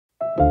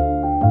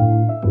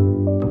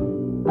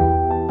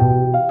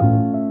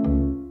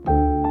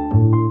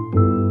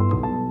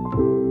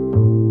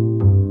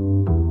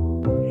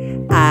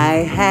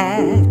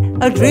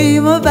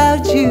dream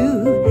about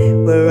you.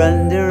 We're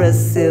under a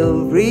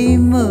silvery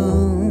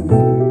moon.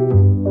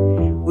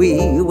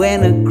 We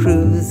went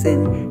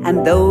a-cruising,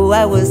 and though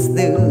I was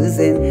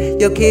losing,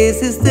 your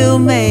kisses still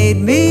made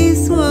me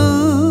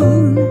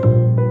swoon.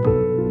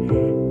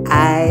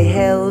 I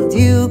held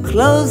you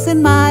close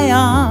in my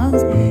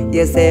arms.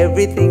 Yes,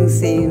 everything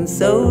seemed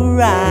so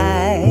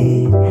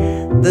right.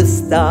 The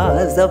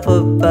stars up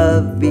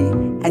above me,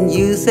 and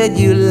you said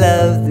you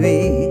loved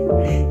me.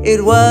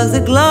 It was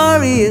a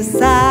glorious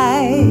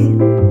sight.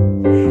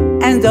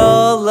 And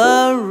all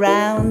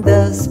around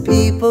us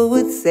people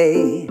would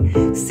say,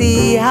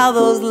 see how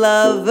those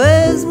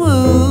lovers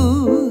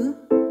woo.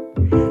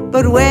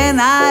 But when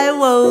I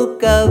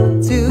woke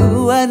up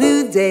to a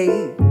new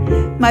day,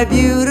 my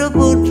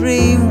beautiful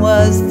dream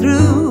was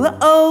through,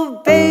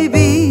 oh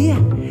baby.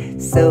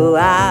 So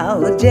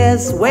I'll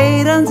just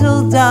wait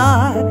until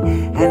dark,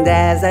 and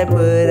as I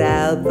put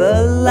out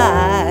the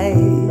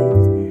light,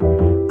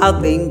 I'll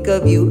think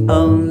of you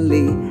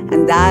only,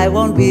 and I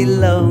won't be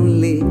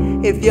lonely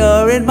if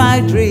you're in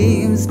my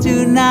dreams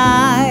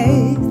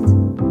tonight.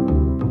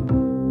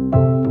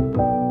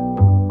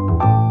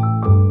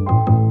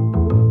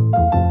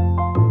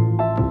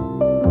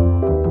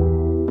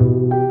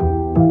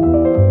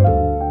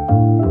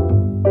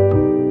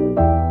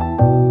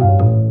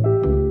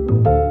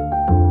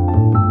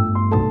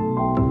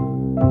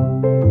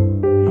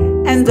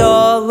 And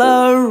all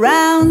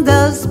around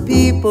us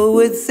people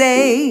would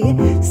say,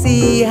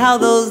 see how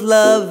those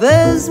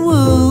lovers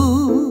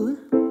woo.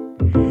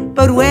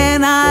 But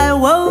when I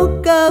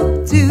woke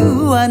up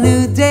to a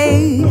new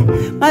day,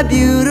 my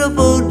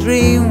beautiful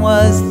dream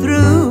was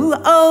through,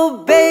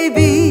 oh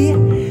baby.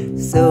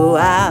 So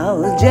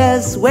I'll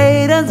just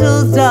wait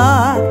until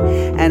dark,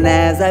 and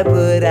as I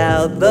put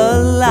out the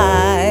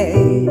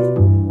light,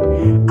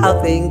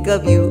 I'll think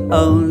of you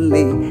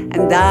only,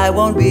 and I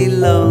won't be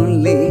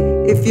lonely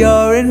if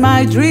you're in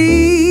my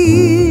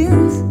dreams.